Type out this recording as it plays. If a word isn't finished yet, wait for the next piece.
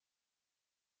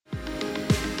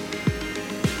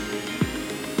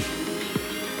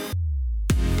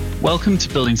Welcome to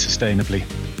Building Sustainably,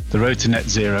 the road to net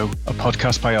zero, a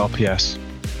podcast by RPS.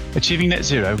 Achieving net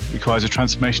zero requires a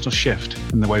transformational shift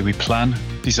in the way we plan,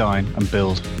 design and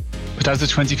build. But as the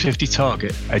 2050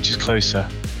 target edges closer,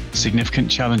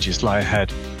 significant challenges lie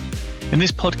ahead. In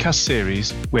this podcast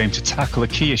series, we aim to tackle the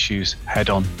key issues head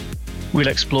on. We'll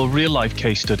explore real-life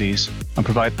case studies and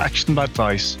provide actionable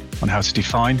advice on how to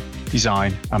define,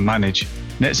 design and manage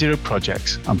net zero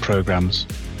projects and programmes.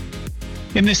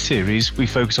 In this series, we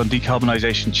focus on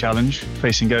decarbonisation challenge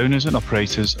facing owners and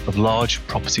operators of large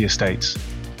property estates,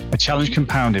 a challenge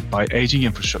compounded by ageing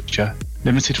infrastructure,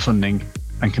 limited funding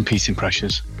and competing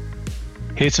pressures.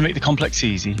 Here to make the complex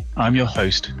easy, I'm your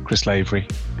host, Chris Lavery.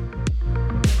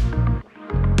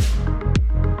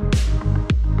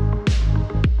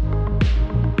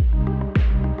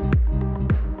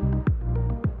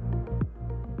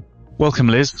 Welcome,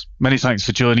 Liz. Many thanks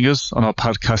for joining us on our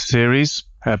podcast series.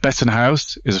 Béton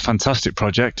House is a fantastic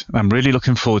project, and I'm really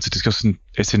looking forward to discussing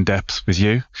it in depth with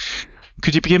you.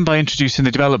 Could you begin by introducing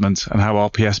the development and how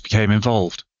RPS became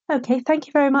involved? Okay, thank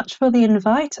you very much for the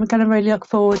invite. I'm going to really look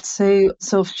forward to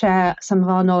share some of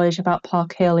our knowledge about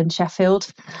Park Hill in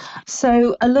Sheffield.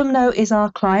 So Alumno is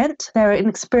our client. They're an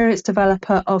experienced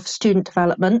developer of student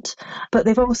development, but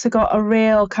they've also got a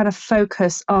real kind of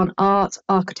focus on art,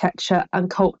 architecture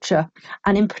and culture,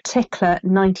 and in particular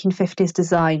 1950s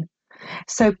design.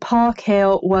 So Park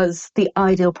Hill was the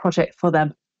ideal project for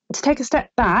them. To take a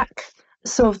step back,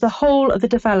 the whole of the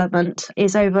development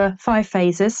is over 5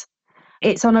 phases.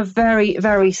 It's on a very,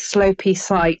 very slopey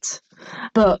site,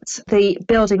 but the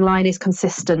building line is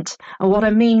consistent. And what I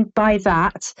mean by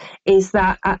that is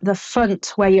that at the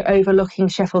front where you're overlooking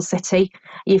Sheffield City,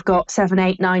 you've got 7,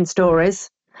 8, 9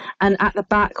 stories. And at the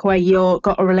back where you've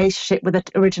got a relationship with the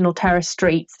original terrace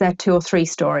streets, they're 2 or 3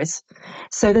 stories.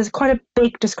 So there's quite a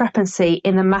big discrepancy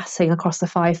in the massing across the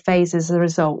 5 phases as a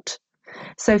result.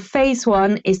 So phase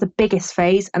 1 is the biggest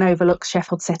phase and overlooks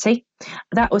Sheffield City.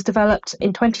 That was developed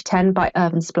in 2010 by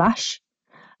Urban Splash.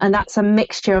 And that's a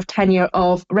mixture of tenure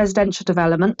of residential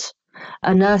development,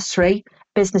 a nursery,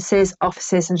 businesses,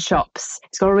 offices and shops.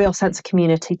 It's got a real sense of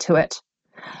community to it.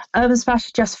 Urban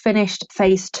Splash just finished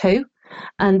phase 2,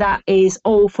 and that is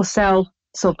all for sale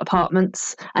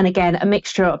apartments, and again a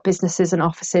mixture of businesses and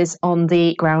offices on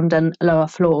the ground and lower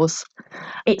floors.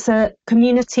 It's a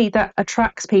community that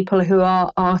attracts people who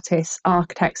are artists,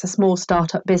 architects, small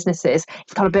startup businesses.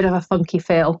 It's got a bit of a funky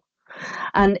feel,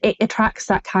 and it attracts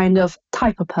that kind of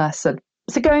type of person.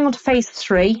 So going on to phase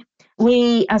 3,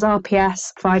 we as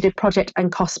RPS provided project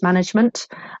and cost management,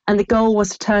 and the goal was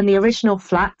to turn the original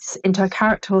flats into a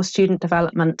characterful student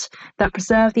development that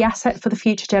preserved the asset for the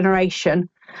future generation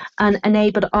and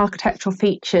enabled architectural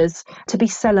features to be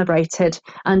celebrated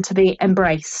and to be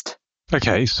embraced.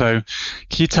 Okay, so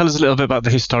can you tell us a little bit about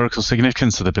the historical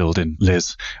significance of the building,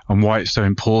 Liz, and why it's so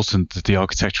important that the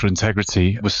architectural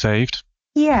integrity was saved?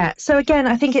 Yeah, so again,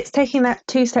 I think it's taking that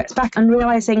 2 steps back and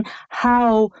realising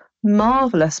how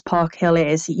marvellous Park Hill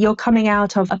is. You're coming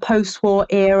out of a post-war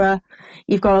era.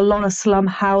 You've got a lot of slum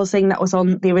housing that was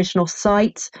on the original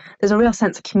site. There's a real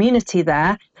sense of community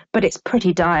there, but it's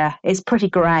pretty dire. It's pretty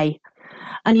grey.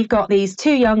 And you've got these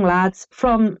 2 young lads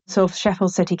from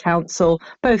Sheffield City Council,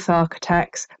 both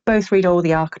architects, both read all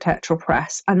the architectural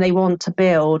press, and they want to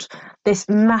build this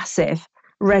massive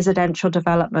residential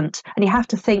development. And you have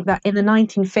to think that in the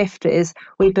 1950s,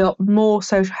 we built more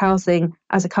social housing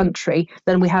as a country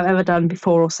than we have ever done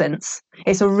before or since.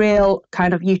 It's a real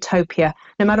kind of utopia.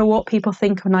 No matter what people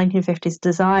think of 1950s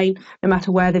design, no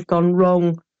matter where they've gone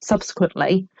wrong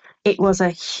subsequently, it was a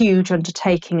huge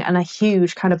undertaking and a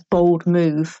huge kind of bold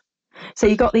move. So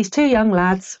you've got these 2 young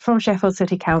lads from Sheffield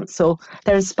City Council.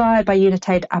 They're inspired by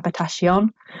Unité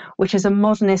d'Habitation, which is a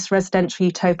modernist residential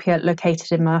utopia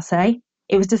located in Marseille.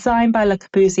 It was designed by Le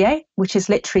Corbusier, which is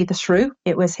literally the shrew.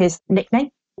 It was his nickname.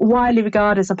 Widely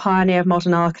regarded as a pioneer of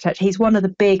modern architecture. He's one of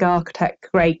the big architect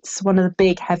greats, one of the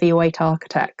big heavyweight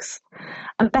architects.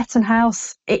 And Béton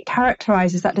House, it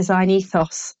characterises that design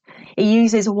ethos. It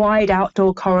uses wide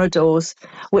outdoor corridors,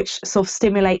 which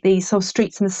stimulate these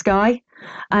streets in the sky.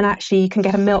 And actually, you can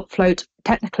get a milk float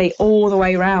technically all the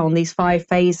way around these 5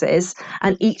 phases.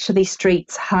 And each of these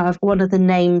streets have one of the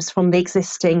names from the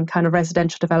existing kind of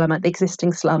residential development, the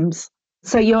existing slums.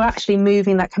 So you're actually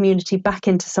moving that community back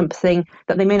into something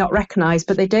that they may not recognise,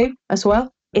 but they do as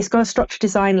well. It's got a structured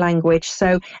design language.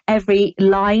 So every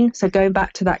line, so going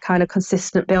back to that kind of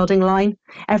consistent building line,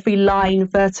 every line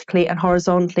vertically and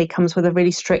horizontally comes with a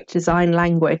really strict design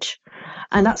language.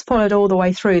 And that's followed all the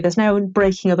way through. There's no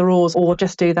breaking of the rules or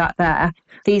just do that there.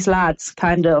 These lads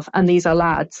and these are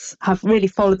lads, have really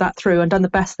followed that through and done the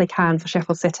best they can for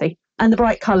Sheffield City. And the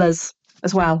bright colours.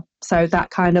 as well. So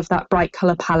that bright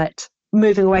colour palette,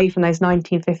 moving away from those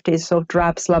 1950s sort of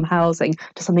drab slum housing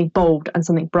to something bold and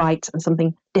something bright and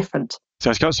something different. So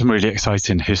it's got some really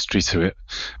exciting history to it.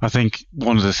 I think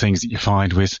one of the things that you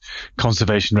find with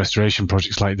conservation restoration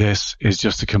projects like this is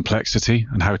just the complexity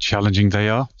and how challenging they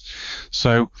are.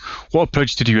 So what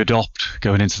approach did you adopt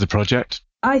going into the project?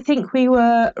 I think we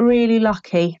were really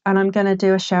lucky, and I'm going to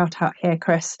do a shout out here,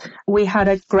 Chris. We had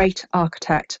a great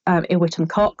architect in Whittam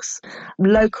Cox,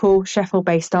 local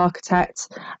Sheffield-based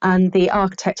architect, and the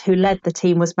architect who led the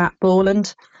team was Matt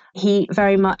Borland. He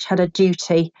very much had a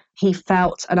duty. He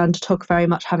felt and undertook very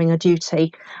much having a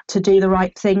duty to do the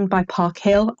right thing by Park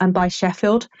Hill and by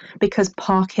Sheffield, because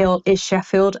Park Hill is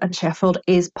Sheffield and Sheffield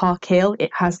is Park Hill. It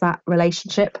has that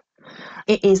relationship.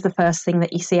 It is the first thing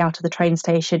that you see out of the train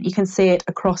station. You can see it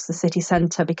across the city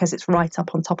centre because it's right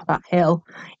up on top of that hill.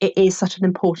 It is such an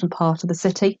important part of the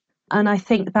city. And I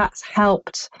think that's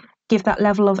helped give that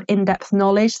level of in-depth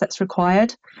knowledge that's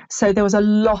required. So there was a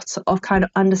lot of kind of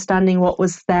understanding what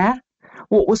was there,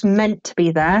 what was meant to be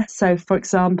there. So, for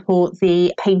example,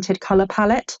 the painted colour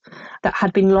palette that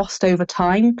had been lost over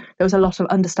time, there was a lot of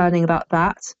understanding about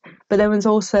that. But there was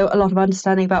also a lot of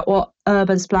understanding about what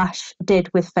Urban Splash did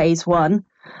with phase one,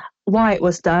 why it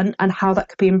was done, and how that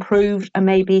could be improved, and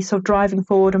maybe sort of driving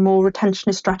forward a more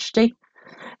retentionist strategy.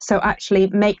 So actually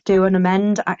make, do and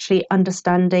amend, actually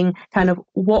understanding kind of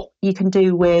what you can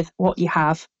do with what you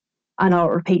have. And I'll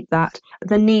repeat that,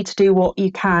 the need to do what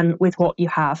you can with what you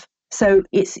have. So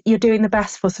you're doing the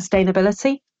best for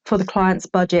sustainability, for the client's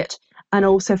budget, and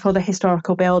also for the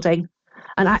historical building.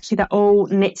 And actually that all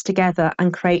knits together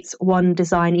and creates one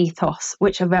design ethos,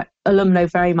 which Alumno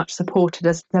very much supported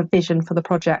as their vision for the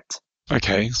project.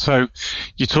 Okay, so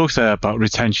you talked there about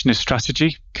retentionist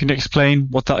strategy. Can you explain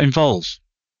what that involves?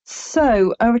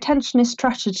 So a retentionist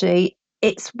strategy,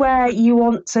 it's where you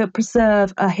want to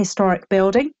preserve a historic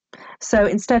building. So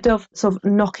instead of sort of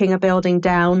knocking a building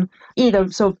down,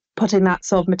 either sort of putting that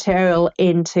sort of material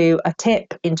into a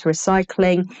tip, into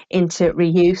recycling, into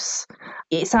reuse,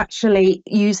 it's actually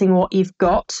using what you've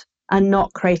got and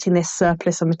not creating this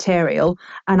surplus of material,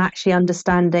 and actually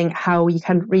understanding how you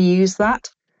can reuse that.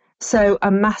 So a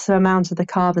massive amount of the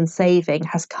carbon saving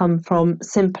has come from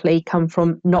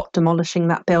not demolishing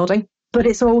that building. But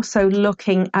it's also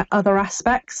looking at other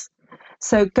aspects.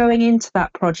 So going into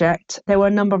that project, there were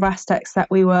a number of aspects that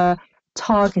we were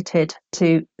targeted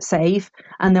to save,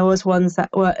 and there was ones that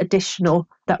were additional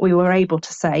that we were able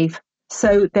to save.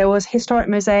 So there was historic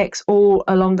mosaics all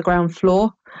along the ground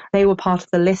floor. They were part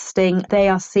of the listing. They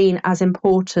are seen as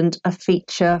important a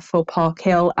feature for Park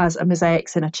Hill as a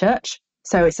mosaics in a church.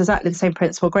 So it's exactly the same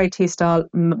principle, grade 2 style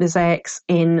mosaics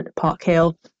in Park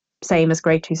Hill, same as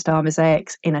grade 2 star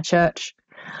mosaics in a church.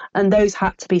 And those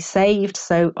had to be saved.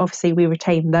 So obviously we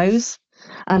retained those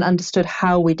and understood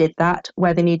how we did that,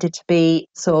 where they needed to be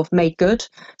sort of made good.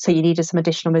 So you needed some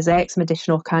additional mosaics, some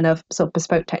additional kind of sort of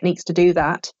bespoke techniques to do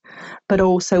that. But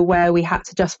also where we had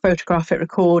to just photograph it,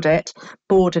 record it,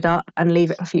 board it up and leave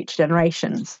it for future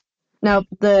generations. Now,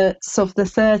 the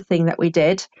third thing that we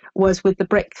did was with the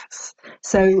bricks.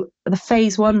 So the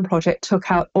phase one project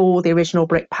took out all the original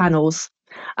brick panels,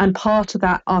 and part of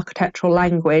that architectural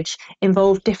language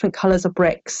involved different colours of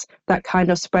bricks that kind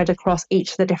of spread across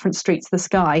each of the different streets of the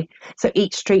sky. So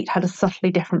each street had a subtly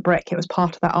different brick. It was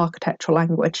part of that architectural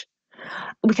language.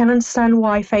 We can understand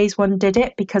why phase one did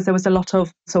it, because there was a lot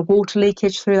of sort of water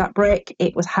leakage through that brick.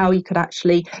 It was how you could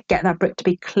actually get that brick to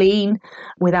be clean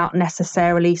without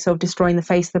necessarily sort of destroying the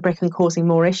face of the brick and causing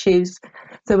more issues.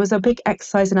 So there was a big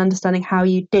exercise in understanding how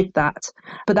you did that.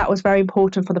 But that was very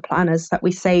important for the planners, that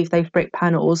we saved those brick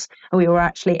panels and we were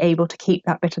actually able to keep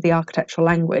that bit of the architectural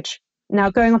language.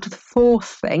 Now, going on to the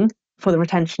fourth thing, for the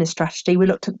retentionist strategy, we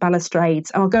looked at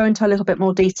balustrades. And I'll go into a little bit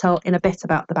more detail in a bit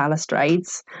about the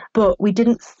balustrades. But we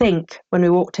didn't think when we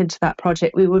walked into that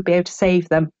project we would be able to save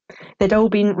them. They'd all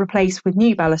been replaced with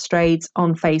new balustrades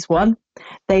on phase one.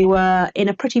 They were in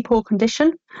a pretty poor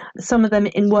condition, some of them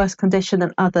in worse condition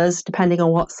than others, depending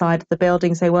on what side of the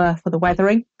buildings they were for the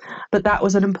weathering. But that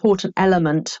was an important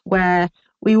element where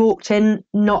we walked in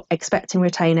not expecting to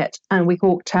retain it, and we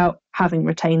walked out having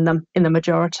retained them in the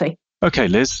majority. Okay,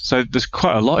 Liz, so there's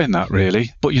quite a lot in that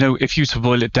really. But, if you were to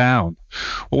boil it down,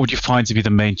 what would you find to be the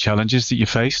main challenges that you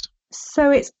faced? So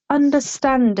it's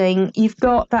understanding you've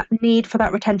got that need for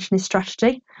that retentionist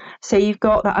strategy. So you've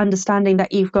got that understanding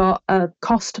that you've got a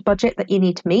cost budget that you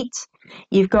need to meet.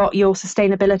 You've got your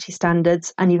sustainability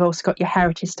standards, and you've also got your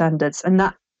heritage standards. And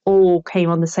that all came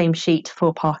on the same sheet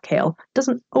for Park Hill.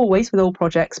 Doesn't always with all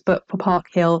projects, but for Park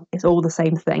Hill, it's all the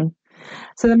same thing.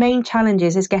 So the main challenge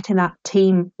is getting that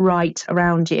team right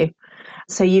around you.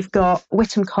 So you've got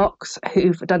Whittam Cox,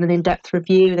 who've done an in-depth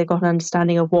review. They've got an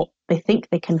understanding of what they think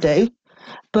they can do.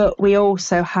 But we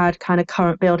also had kind of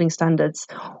current building standards.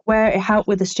 Where it helped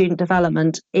with the student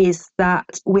development is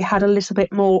that we had a little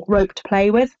bit more rope to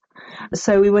play with.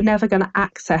 So we were never going to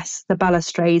access the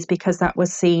balustrades because that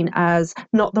was seen as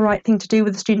not the right thing to do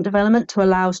with the student development, to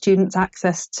allow students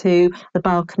access to the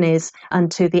balconies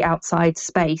and to the outside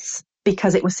space,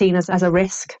 because it was seen as a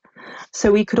risk.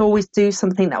 So we could always do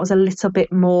something that was a little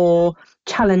bit more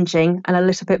challenging and a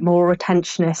little bit more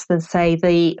retentionist than, say,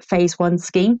 the phase one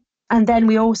scheme. And then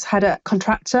we also had a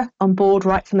contractor on board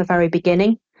right from the very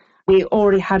beginning. We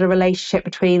already had a relationship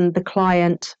between the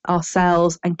client,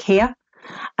 ourselves, and Kia.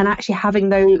 And actually having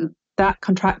that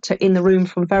contractor in the room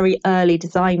from very early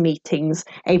design meetings,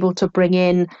 able to bring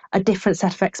in a different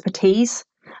set of expertise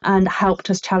and helped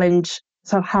us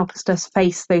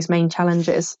face those main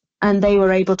challenges. And they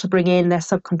were able to bring in their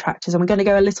subcontractors. And we're going to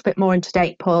go a little bit more into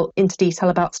detail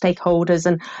about stakeholders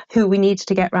and who we needed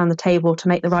to get around the table to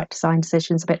make the right design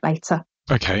decisions a bit later.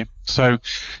 Okay, so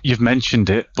you've mentioned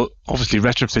it, but obviously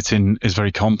retrofitting is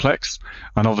very complex,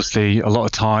 and obviously a lot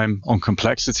of time on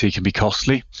complexity can be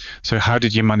costly. So how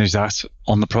did you manage that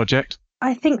on the project?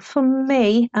 I think for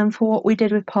me and for what we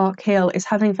did with Park Hill is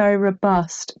having very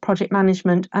robust project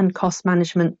management and cost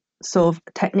management sort of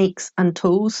techniques and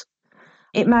tools.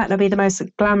 It might not be the most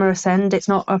glamorous end. It's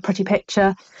not a pretty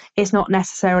picture. It's not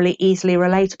necessarily easily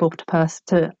relatable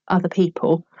to other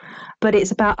people. But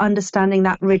it's about understanding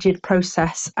that rigid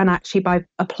process, and actually by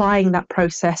applying that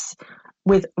process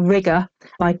with rigor,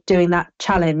 by doing that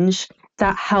challenge,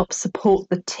 that helps support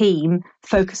the team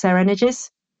focus their energies.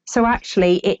 So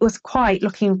actually, it was quite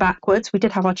looking backwards. We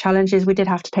did have our challenges. We did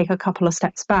have to take a couple of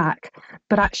steps back,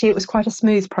 but actually it was quite a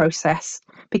smooth process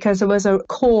because there was a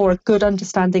good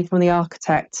understanding from the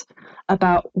architect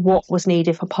about what was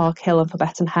needed for Park Hill and for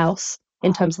Béton House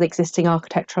in terms of the existing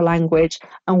architectural language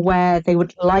and where they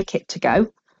would like it to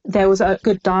go. There was a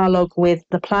good dialogue with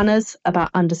the planners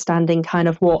about understanding kind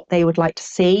of what they would like to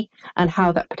see and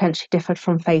how that potentially differed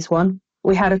from phase one.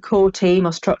 We had a core team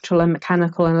of structural and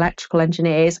mechanical and electrical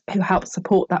engineers who helped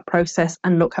support that process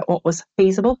and look at what was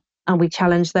feasible. And we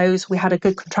challenged those. We had a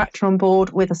good contractor on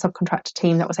board with a subcontractor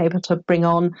team that was able to bring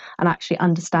on and actually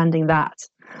understanding that.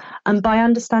 And by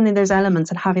understanding those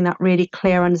elements and having that really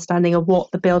clear understanding of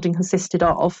what the building consisted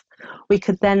of, we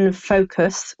could then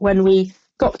focus when we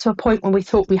got to a point when we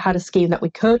thought we had a scheme that we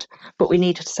could, but we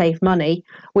needed to save money,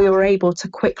 we were able to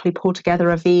quickly pull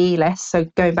together a VE list, so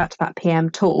going back to that PM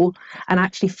tool, and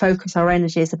actually focus our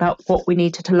energies about what we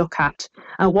needed to look at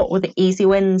and what were the easy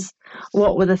wins,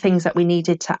 what were the things that we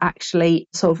needed to actually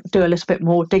sort of do a little bit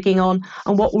more digging on,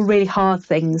 and what were really hard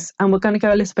things. And we're going to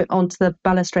go a little bit onto the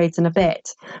balustrades in a bit,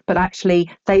 but actually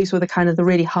those were the kind of the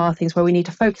really hard things where we need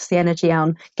to focus the energy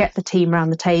on, get the team around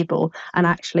the table and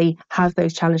actually have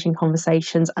those challenging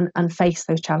conversations and face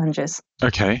those challenges.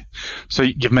 Okay, so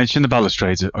you've mentioned the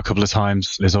balustrades a couple of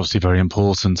times. It's obviously very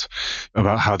important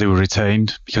about how they were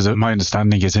retained, because my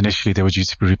understanding is initially they were due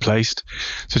to be replaced.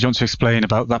 So do you want to explain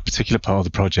about that particular part of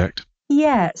the project?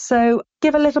 Yeah, so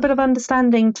give a little bit of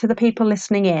understanding to the people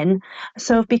listening in.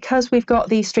 So because we've got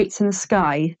these streets in the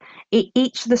sky,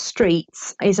 each of the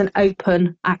streets is an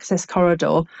open access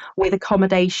corridor with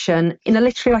accommodation in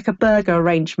literally like a burger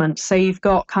arrangement. So you've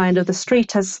got kind of the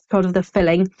street as kind of the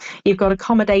filling, you've got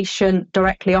accommodation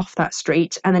directly off that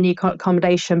street, and then you've got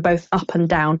accommodation both up and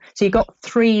down. So you've got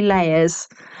 3 layers,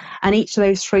 and each of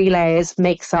those 3 layers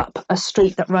makes up a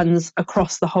street that runs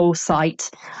across the whole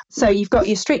site. So you've got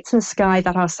your streets in the sky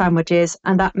that are sandwiches,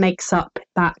 and that makes up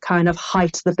that kind of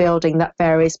height of the building that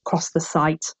varies across the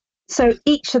site. So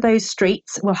each of those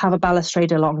streets will have a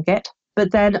balustrade along it.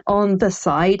 But then on the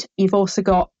side, you've also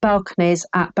got balconies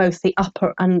at both the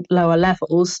upper and lower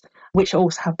levels, which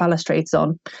also have balustrades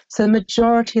on. So the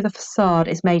majority of the facade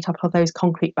is made up of those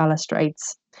concrete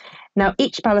balustrades. Now,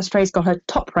 each balustrade's got a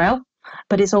top rail,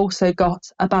 but it's also got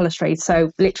a balustrade, so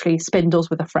literally spindles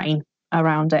with a frame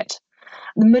around it.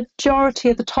 The majority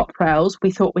of the top rails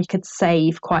we thought we could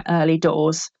save quite early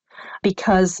doors,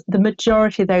 because the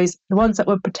majority of those, the ones that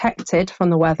were protected from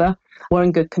the weather, were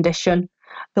in good condition.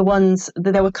 There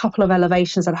were a couple of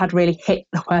elevations that had really hit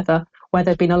the weather, where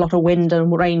there'd been a lot of wind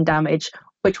and rain damage,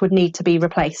 which would need to be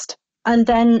replaced. And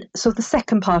then, so the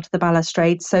second part of the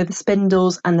balustrade, so the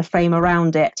spindles and the frame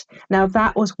around it. Now,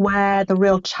 that was where the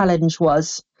real challenge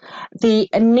was. The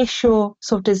initial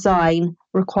sort of design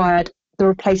required the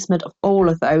replacement of all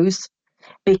of those,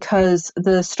 because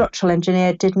the structural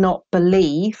engineer did not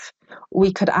believe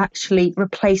we could actually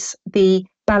replace the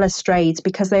balustrades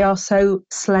because they are so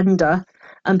slender,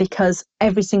 and because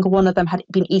every single one of them had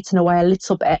been eaten away a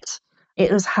little bit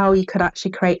It was how you could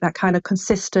actually create that kind of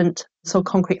consistent sort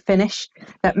of concrete finish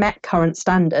that met current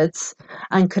standards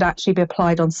and could actually be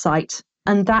applied on site.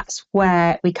 And that's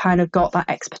where we kind of got that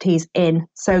expertise in.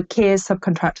 So Kia's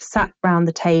subcontractor sat round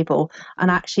the table and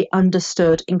actually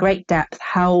understood in great depth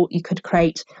how you could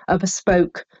create a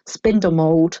bespoke spindle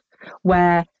mould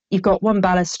where you've got one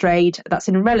balustrade that's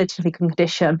in relatively good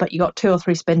condition, but you've got 2 or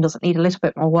 3 spindles that need a little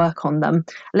bit more work on them.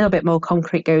 A little bit more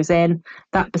concrete goes in.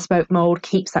 That bespoke mould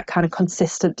keeps that kind of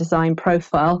consistent design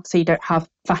profile, so you don't have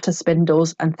fatter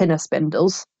spindles and thinner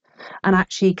spindles, and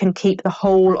actually can keep the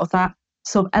whole of that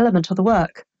sort of element of the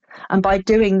work. And by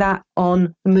doing that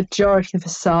on the majority of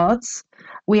facades,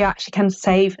 we actually can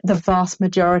save the vast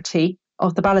majority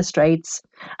of the balustrades.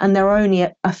 And there are only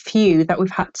a few that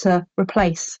we've had to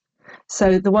replace.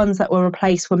 So the ones that were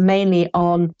replaced were mainly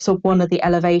on sort of one of the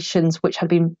elevations which had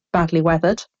been badly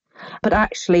weathered. But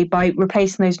actually, by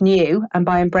replacing those new and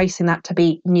by embracing that to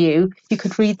be new, you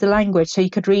could read the language. So you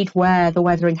could read where the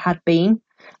weathering had been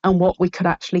and what we could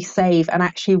actually save. And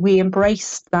actually, we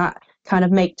embraced that kind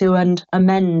of make, do and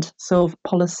amend sort of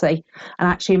policy and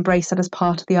actually embrace that as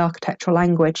part of the architectural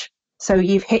language. So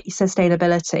you've hit your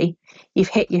sustainability, you've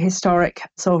hit your historic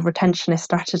sort of retentionist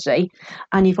strategy,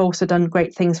 and you've also done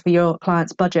great things for your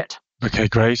client's budget. Okay,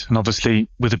 great. And obviously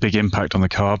with a big impact on the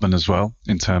carbon as well,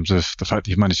 in terms of the fact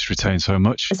that you've managed to retain so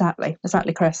much. Exactly,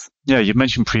 Chris. Yeah, you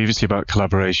mentioned previously about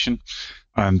collaboration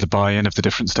and the buy-in of the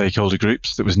different stakeholder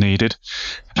groups that was needed.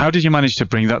 How did you manage to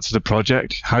bring that to the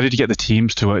project? How did you get the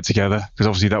teams to work together? Because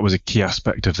obviously that was a key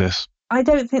aspect of this. I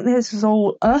don't think this is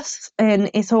all us, and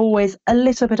it's always a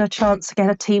little bit of chance to get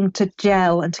a team to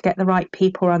gel and to get the right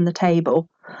people around the table.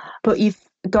 But you've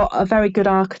got a very good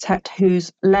architect who's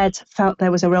felt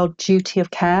there was a real duty of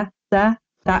care there.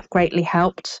 That greatly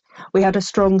helped. We had a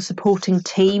strong supporting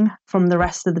team from the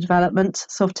rest of the development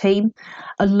sort of team.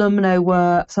 Alumno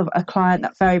were sort of a client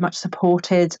that very much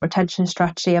supported retention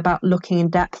strategy about looking in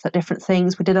depth at different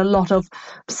things. We did a lot of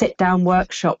sit-down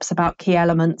workshops about key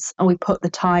elements, and we put the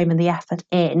time and the effort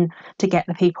in to get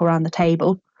the people around the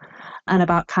table, and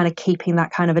about kind of keeping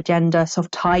that kind of agenda sort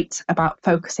of tight, about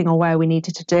focusing on where we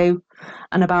needed to do,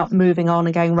 and about moving on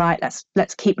and going, right,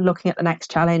 let's keep looking at the next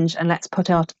challenge, and let's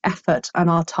put our effort and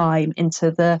our time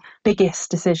into the biggest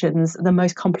decisions, the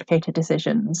most complicated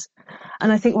decisions.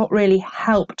 And I think what really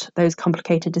helped those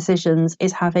complicated decisions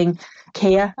is having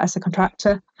Kia as a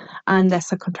contractor and their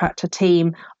subcontractor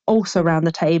team also around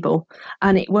the table.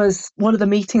 And it was one of the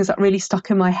meetings that really stuck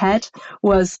in my head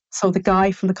was sort of the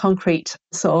guy from the concrete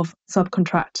sort of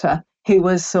subcontractor who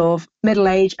was sort of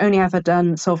middle-aged, only ever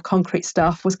done sort of concrete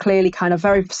stuff, was clearly kind of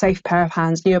very safe pair of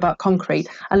hands, knew about concrete,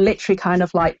 and literally kind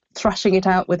of like thrashing it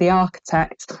out with the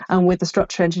architect and with the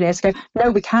structural engineers to go, no,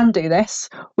 we can do this.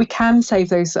 We can save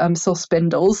those sort of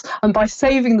spindles. And by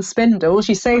saving the spindles,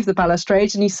 you save the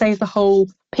balustrades and you save the whole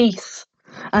piece.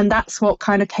 And that's what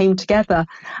kind of came together.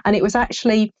 And it was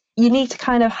actually, you need to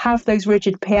kind of have those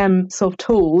rigid PM sort of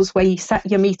tools where you set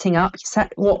your meeting up, you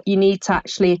set what you need to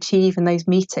actually achieve in those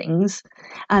meetings,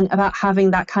 and about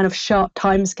having that kind of sharp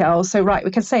timescale. So, right,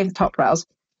 we can save the top rails.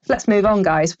 Let's move on,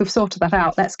 guys. We've sorted that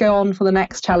out. Let's go on for the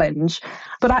next challenge.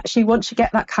 But actually, once you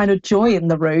get that kind of joy in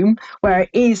the room where it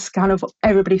is kind of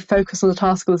everybody focused on the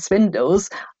task of the spindles,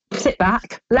 sit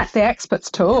back, let the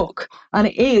experts talk. And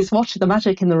it is watching the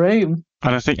magic in the room.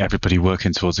 And I think everybody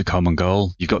working towards a common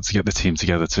goal, you've got to get the team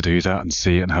together to do that and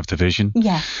see it and have the vision.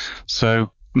 Yeah.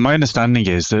 So my understanding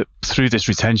is that through this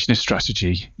retentionist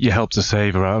strategy, you help to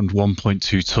save around 1.2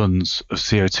 tonnes of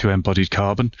CO2 embodied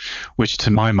carbon, which to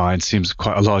my mind seems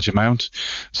quite a large amount.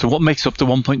 So what makes up the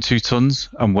 1.2 tonnes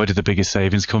and where do the biggest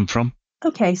savings come from?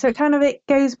 Okay, so it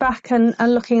goes back and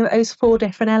looking at those 4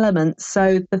 different elements.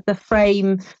 So the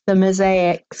frame, the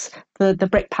mosaics, the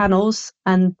brick panels,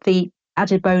 and the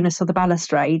added bonus of the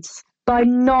balustrades. By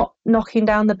not knocking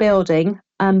down the building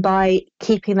and by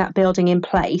keeping that building in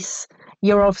place,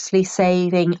 you're obviously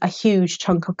saving a huge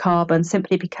chunk of carbon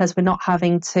simply because we're not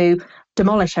having to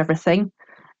demolish everything,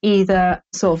 either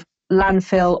sort of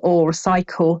landfill or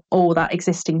recycle all that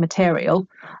existing material,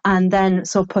 and then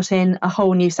sort of put in a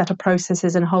whole new set of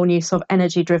processes and a whole new sort of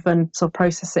energy driven sort of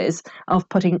processes of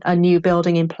putting a new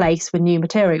building in place with new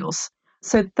materials.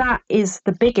 So that is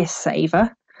the biggest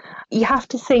saver. You have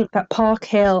to think that Park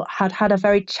Hill had a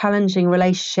very challenging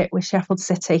relationship with Sheffield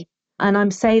City. And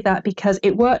I'm saying that because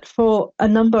it worked for a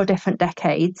number of different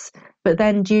decades, but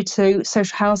then due to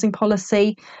social housing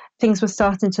policy, things were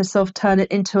starting to sort of turn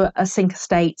it into a sink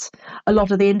estate. A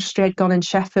lot of the industry had gone in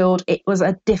Sheffield. It was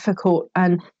a difficult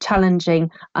and challenging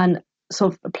and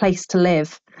sort of a place to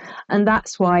live. And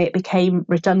that's why it became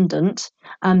redundant,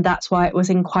 and that's why it was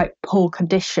in quite poor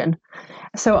condition.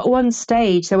 So at one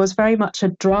stage, there was very much a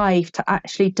drive to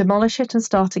actually demolish it and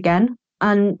start again.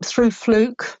 And through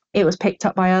fluke, it was picked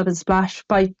up by Urban Splash.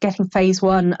 By getting phase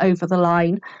 1 over the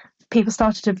line, people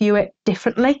started to view it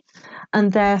differently.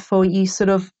 And therefore,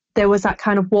 there was that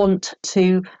kind of want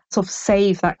to sort of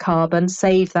save that carbon,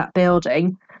 save that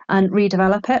building and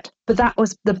redevelop it. But that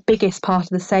was the biggest part of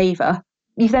the saver.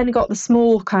 You've then got the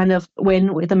small kind of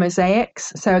win with the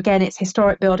mosaics. So again, it's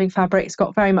historic building fabric. It's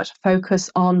got very much a focus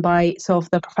on by sort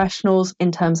of the professionals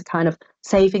in terms of kind of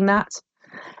saving that.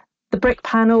 The brick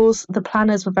panels, the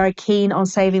planners were very keen on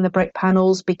saving the brick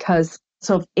panels because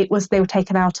they were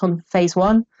taken out on phase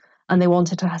 1 and they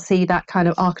wanted to see that kind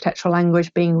of architectural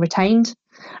language being retained.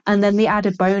 And then the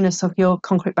added bonus of your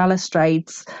concrete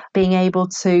balustrades being able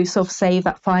to sort of save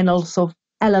that final sort of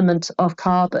element of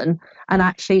carbon and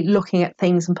actually looking at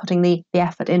things and putting the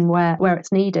effort in where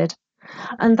it's needed.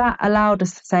 And that allowed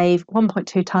us to save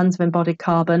 1.2 tonnes of embodied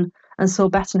carbon and saw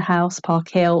Béton House, Park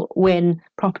Hill, win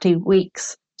Property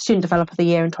Week's Student Developer of the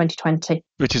Year in 2020.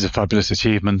 Which is a fabulous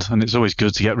achievement, and it's always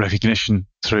good to get recognition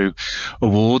through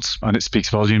awards, and it speaks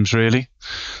volumes, really.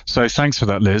 So thanks for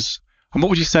that, Liz. And what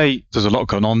would you say, there's a lot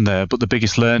going on there, but the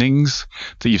biggest learnings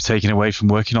that you've taken away from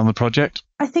working on the project?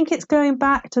 I think it's going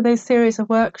back to those series of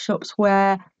workshops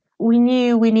where we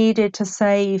knew we needed to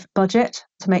save budget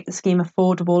to make the scheme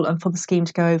affordable and for the scheme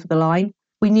to go over the line.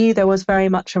 We knew there was very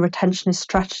much a retentionist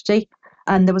strategy,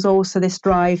 and there was also this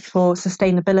drive for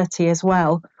sustainability as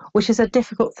well, which is a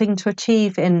difficult thing to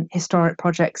achieve in historic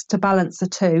projects, to balance the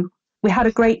two. We had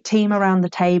a great team around the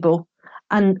table.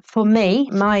 And for me,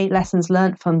 my lessons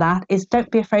learnt from that is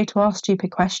don't be afraid to ask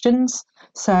stupid questions.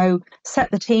 So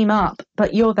set the team up,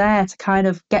 but you're there to kind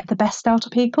of get the best out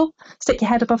of people. Stick your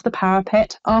head above the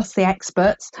parapet, ask the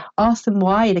experts, ask them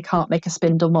why they can't make a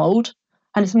spindle mould.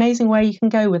 And it's amazing where you can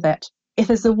go with it. If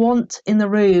there's a want in the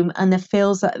room and there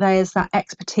feels that there's that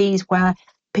expertise where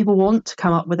people want to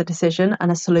come up with a decision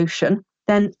and a solution,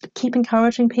 then keep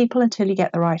encouraging people until you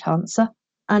get the right answer.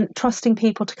 And trusting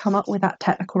people to come up with that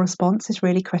technical response is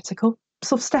really critical.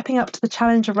 Sort of stepping up to the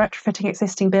challenge of retrofitting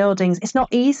existing buildings. It's not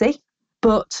easy,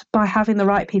 but by having the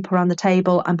right people around the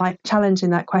table and by challenging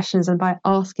that questions and by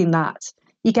asking that,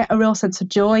 you get a real sense of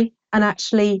joy and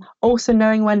actually also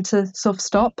knowing when to sort of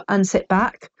stop and sit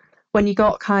back. When you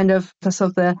got kind of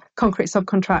the concrete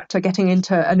subcontractor getting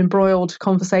into an embroiled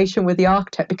conversation with the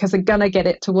architect because they're going to get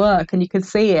it to work and you can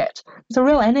see it. There's a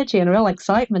real energy and a real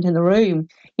excitement in the room.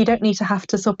 You don't need to have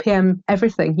to sort of PM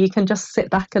everything. You can just sit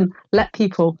back and let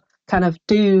people kind of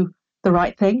do the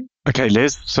right thing. Okay,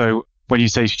 Liz, so when you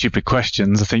say stupid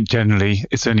questions, I think generally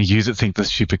it's only you that think they're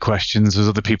stupid questions. There's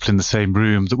other people in the same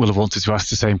room that will have wanted to ask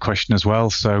the same question as well.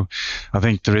 So I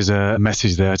think there is a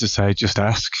message there to say, just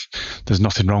ask. There's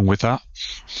nothing wrong with that.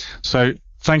 So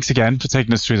thanks again for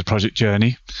taking us through the project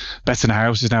journey. Béton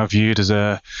House is now viewed as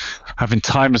having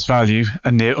timeless value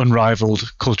and near unrivaled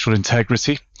cultural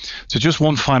integrity. So just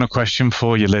one final question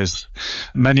for you, Liz.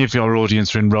 Many of your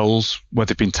audience are in roles where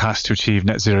they've been tasked to achieve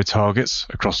net zero targets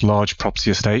across large property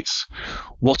estates.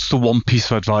 What's the one piece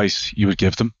of advice you would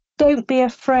give them? Don't be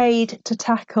afraid to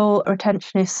tackle a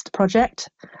retentionist project,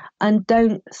 and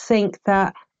don't think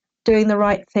that doing the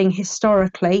right thing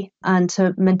historically and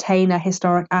to maintain a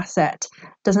historic asset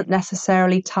doesn't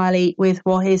necessarily tally with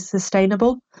what is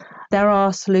sustainable. There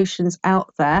are solutions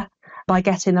out there by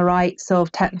getting the right sort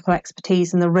of technical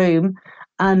expertise in the room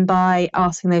and by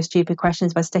asking those stupid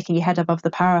questions, by sticking your head above the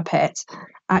parapet.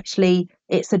 Actually,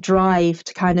 it's a drive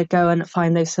to kind of go and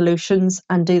find those solutions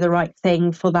and do the right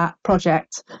thing for that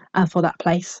project and for that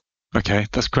place. Okay,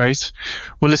 that's great.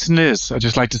 Well, listen, Liz, I'd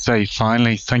just like to say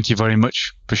finally, thank you very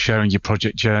much for sharing your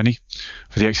project journey,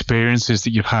 for the experiences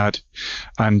that you've had,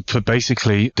 and for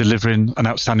basically delivering an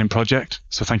outstanding project.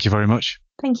 So thank you very much.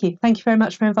 Thank you. Thank you very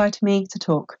much for inviting me to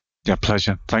talk. Yeah,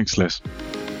 pleasure. Thanks, Liz.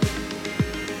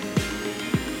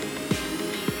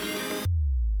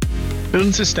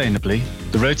 Building Sustainably,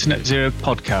 the Road to Net Zero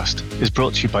podcast is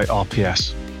brought to you by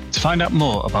RPS. To find out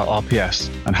more about RPS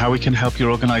and how we can help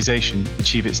your organisation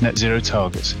achieve its net zero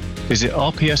targets, visit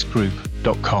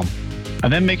rpsgroup.com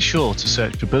and then make sure to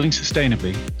search for Building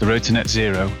Sustainably, the Road to Net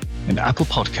Zero in Apple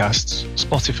Podcasts,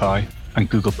 Spotify and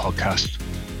Google Podcasts,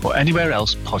 or anywhere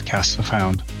else podcasts are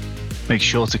found. Make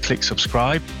sure to click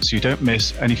subscribe so you don't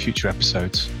miss any future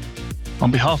episodes.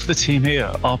 On behalf of the team here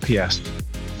at RPS,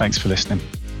 thanks for listening.